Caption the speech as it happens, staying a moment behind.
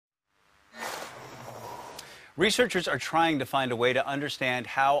Researchers are trying to find a way to understand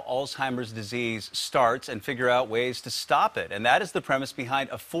how Alzheimer's disease starts and figure out ways to stop it. And that is the premise behind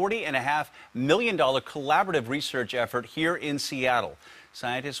a $40.5 million collaborative research effort here in Seattle.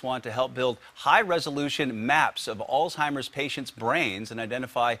 Scientists want to help build high-resolution maps of Alzheimer's patients' brains and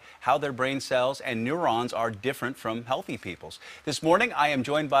identify how their brain cells and neurons are different from healthy people's. This morning, I am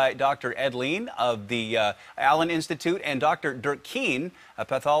joined by Dr. Ed Lean of the Allen Institute and Dr. Dirk Keen, a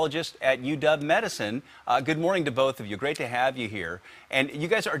pathologist at UW Medicine. Good morning to both of you. Great to have you here. And you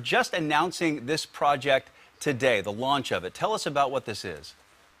guys are just announcing this project today, the launch of it. Tell us about what this is.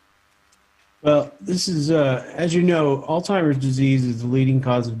 Well, this is, as you know, Alzheimer's disease is the leading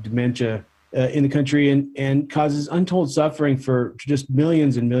cause of dementia in the country and causes untold suffering for just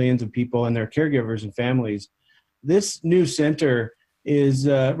millions and millions of people and their caregivers and families. This new center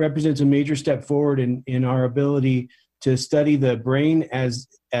represents a major step forward in our ability to study the brain as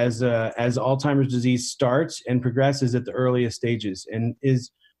Alzheimer's disease starts and progresses at the earliest stages, and is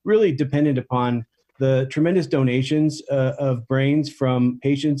really dependent upon the tremendous donations of brains from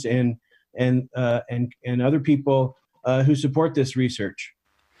patients and other people who support this research.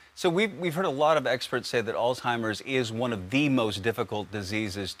 So we've heard a lot of experts say that Alzheimer's is one of the most difficult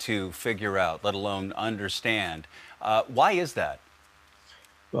diseases to figure out, let alone understand. Why is that?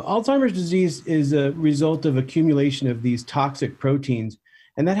 Well, Alzheimer's disease is a result of accumulation of these toxic proteins,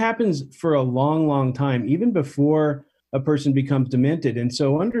 and that happens for a long, long time, even before a person becomes demented. And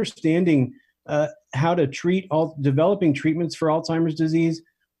so understanding how to developing treatments for Alzheimer's disease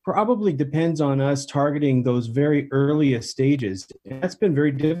probably depends on us targeting those very earliest stages. And that's been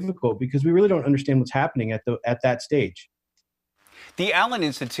very difficult because we really don't understand what's happening at that stage. The Allen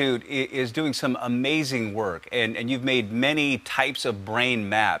Institute is doing some amazing work, and you've made many types of brain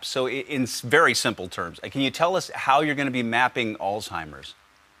maps. So in very simple terms, can you tell us how you're going to be mapping Alzheimer's?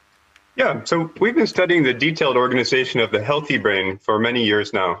 Yeah, so we've been studying the detailed organization of the healthy brain for many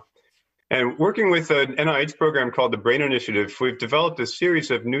years now. And working with an NIH program called the Brain Initiative, we've developed a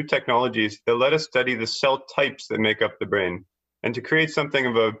series of new technologies that let us study the cell types that make up the brain, and to create something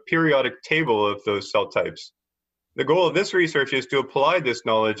of a periodic table of those cell types. The goal of this research is to apply this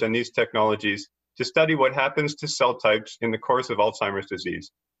knowledge and these technologies to study what happens to cell types in the course of Alzheimer's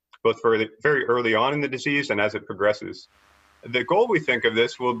disease, both very early on in the disease and as it progresses. The goal, we think, of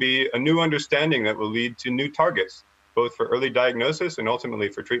this will be a new understanding that will lead to new targets, both for early diagnosis and ultimately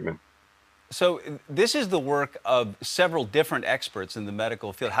for treatment. So this is the work of several different experts in the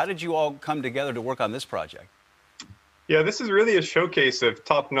medical field. How did you all come together to work on this project? Yeah, this is really a showcase of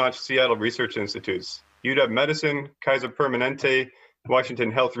top-notch Seattle research institutes. UW Medicine, Kaiser Permanente, Washington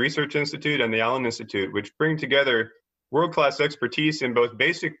Health Research Institute, and the Allen Institute, which bring together world-class expertise in both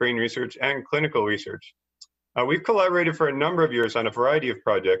basic brain research and clinical research. We've collaborated for a number of years on a variety of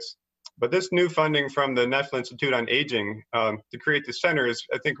projects, but this new funding from the National Institute on Aging to create the center is,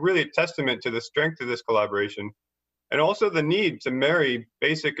 I think, really a testament to the strength of this collaboration, and also the need to marry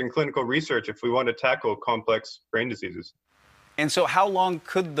basic and clinical research if we want to tackle complex brain diseases. And so how long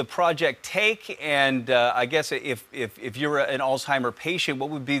could the project take? And I guess if you're an Alzheimer patient, what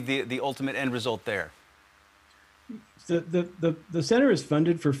would be the ultimate end result there? The center is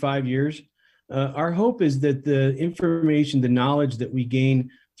funded for 5 years. Our hope is that the information, the knowledge that we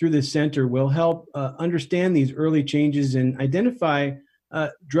gain through the center will help understand these early changes and identify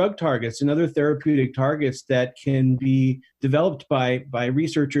drug targets and other therapeutic targets that can be developed by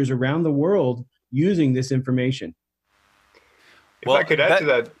researchers around the world using this information. If I could add to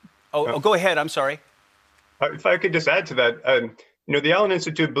that. Go ahead. I'm sorry. If I could just add to that, the Allen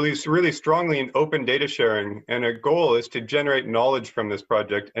Institute believes really strongly in open data sharing, and a goal is to generate knowledge from this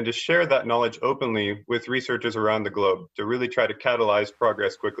project and to share that knowledge openly with researchers around the globe to really try to catalyze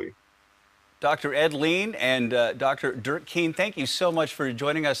progress quickly. Dr. Ed Lean and Dr. Dirk Keen, thank you so much for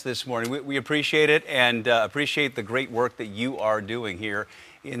joining us this morning. We appreciate it and appreciate the great work that you are doing here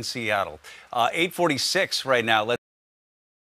in Seattle. 8:46 right now.